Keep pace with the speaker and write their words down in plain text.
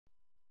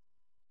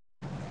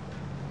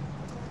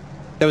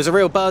There was a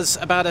real buzz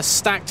about a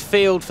stacked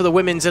field for the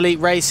women's elite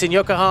race in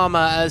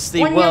Yokohama as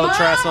the World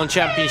Triathlon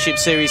Championship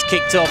Series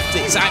kicked off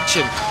its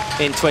action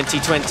in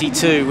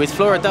 2022, with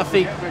Flora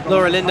Duffy,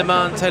 Laura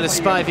Lindemann, Taylor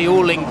Spivey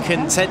all in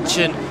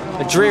contention.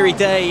 A dreary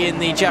day in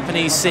the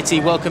Japanese city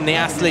welcomed the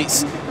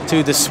athletes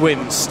to the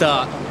swim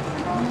start.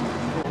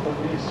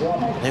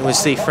 It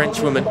was the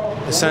Frenchwoman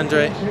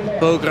Cassandre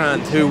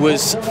Beaugrand who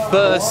was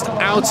first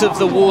out of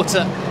the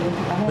water,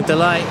 with the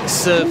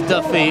likes of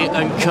Duffy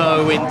and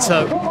co in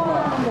tow.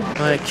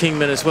 Maya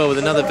Kingman as well with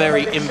another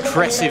very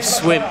impressive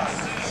swim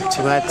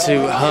to add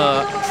to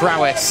her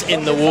prowess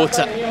in the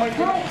water.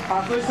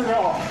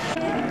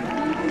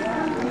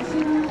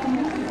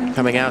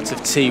 Coming out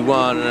of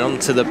T1 and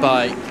onto the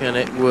bike, and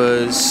it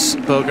was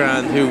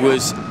Beaugrand who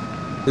was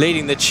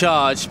leading the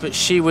charge, but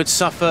she would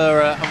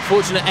suffer an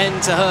unfortunate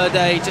end to her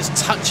day, just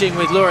touching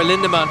with Laura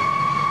Lindemann,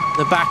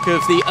 the back of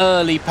the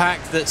early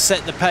pack that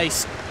set the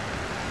pace.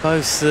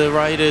 Both the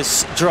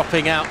riders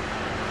dropping out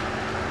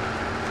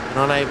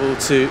and unable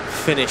to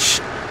finish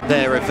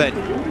their event.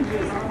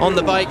 On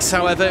the bikes,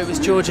 however, it was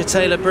Georgia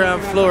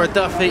Taylor-Brown, Flora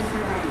Duffy,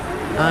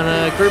 and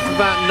a group of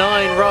about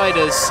 9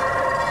 riders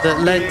that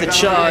led the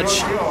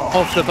charge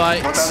off the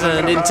bikes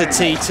and into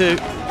T2.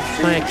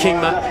 Maya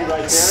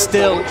Kingman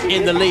still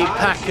in the lead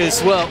pack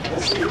as well.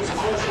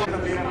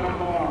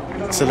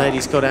 So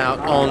ladies got out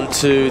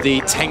onto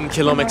the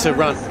 10-kilometre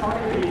run.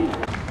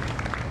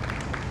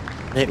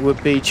 It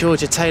would be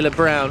Georgia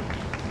Taylor-Brown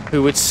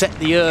who would set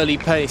the early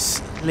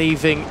pace,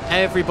 leaving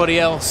everybody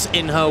else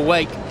in her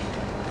wake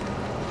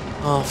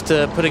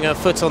after putting her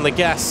foot on the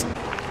gas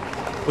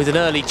with an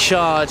early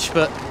charge,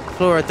 but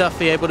Flora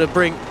Duffy able to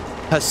bring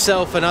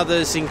herself and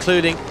others,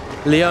 including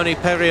Leonie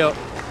Perriot,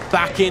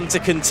 back into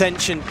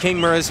contention.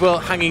 Kingma as well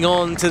hanging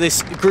on to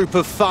this group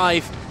of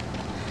 5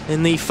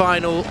 in the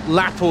final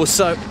lap or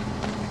so.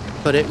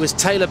 But it was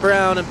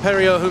Taylor-Brown and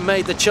Perriot who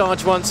made the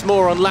charge once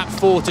more on lap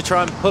 4 to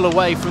try and pull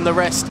away from the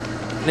rest.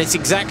 And it's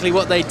exactly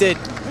what they did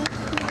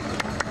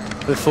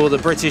before the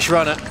British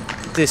runner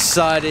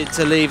decided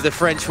to leave the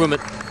Frenchwoman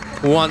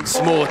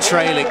once more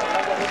trailing.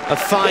 A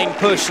fine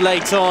push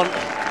late on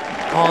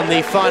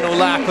the final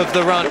lap of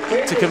the run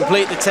to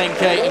complete the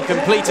 10K and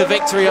complete a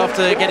victory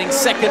after getting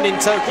second in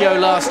Tokyo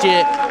last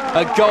year,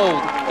 a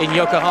gold in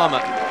Yokohama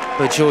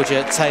for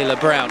Georgia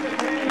Taylor-Brown.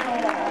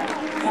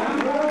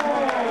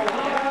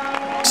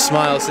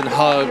 Smiles and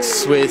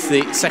hugs with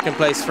the second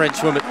place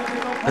Frenchwoman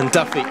and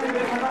Duffy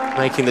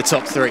making the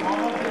top 3.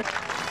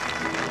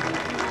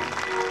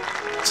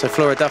 So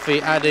Flora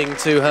Duffy adding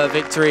to her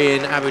victory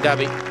in Abu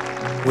Dhabi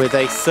with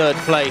a 3rd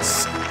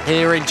place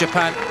here in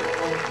Japan.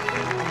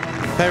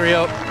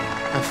 Perriot,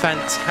 a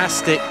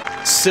fantastic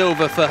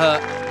silver for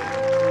her,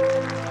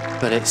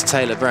 but it's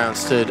Taylor-Brown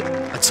stood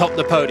atop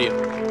the podium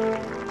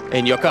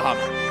in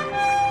Yokohama.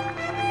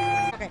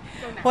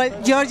 Well,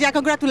 Georgia,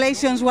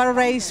 congratulations. What a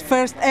race.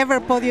 First ever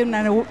podium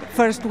and a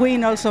first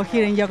win also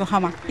here in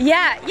Yokohama.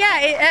 Yeah,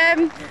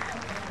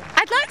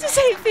 I'd like to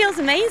say it feels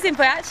amazing,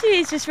 but actually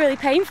it's just really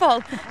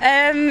painful.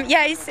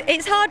 Yeah,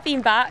 it's hard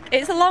being back.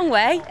 It's a long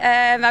way.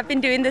 I've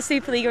been doing the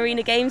Super League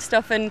Arena Games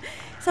stuff and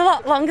it's a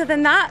lot longer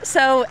than that,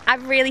 so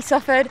I've really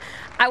suffered.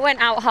 I went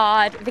out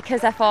hard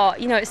because I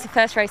thought, you know, it's the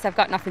first race, I've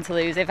got nothing to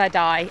lose. If I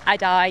die, I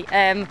die.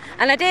 And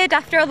I did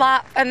after a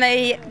lap and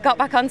they got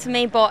back onto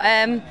me, but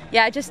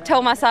yeah, I just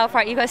told myself,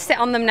 right, you've got to sit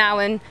on them now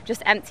and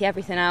just empty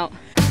everything out.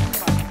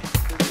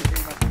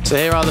 So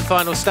here are the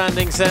final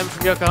standings then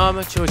from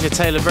Yokohama. Georgia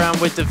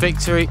Taylor-Brown with the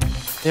victory.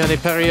 Leonie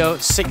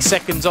Perriot 6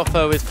 seconds off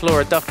her with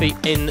Flora Duffy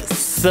in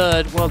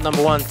 3rd. World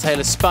number 1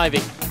 Taylor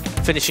Spivey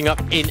finishing up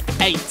in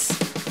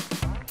 8th.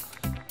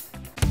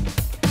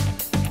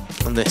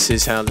 And this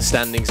is how the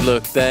standings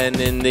look then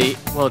in the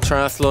World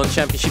Triathlon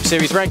Championship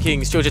Series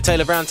rankings. Georgia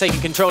Taylor-Brown taking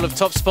control of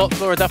top spot,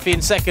 Flora Duffy in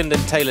 2nd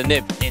and Taylor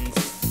Knibb in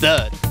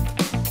 3rd.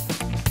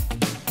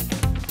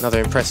 Another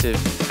impressive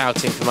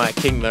outing for Maya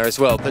Kingma as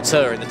well, puts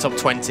her in the top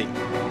 20.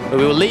 But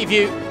we will leave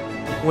you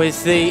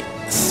with the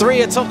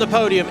 3 atop the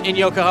podium in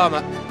Yokohama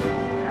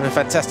and a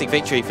fantastic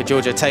victory for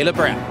Georgia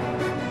Taylor-Brown.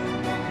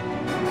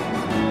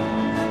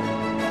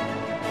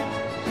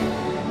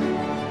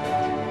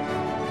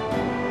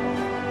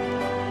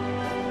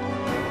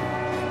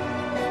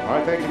 All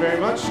right, thank you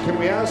very much. Can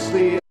we ask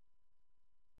the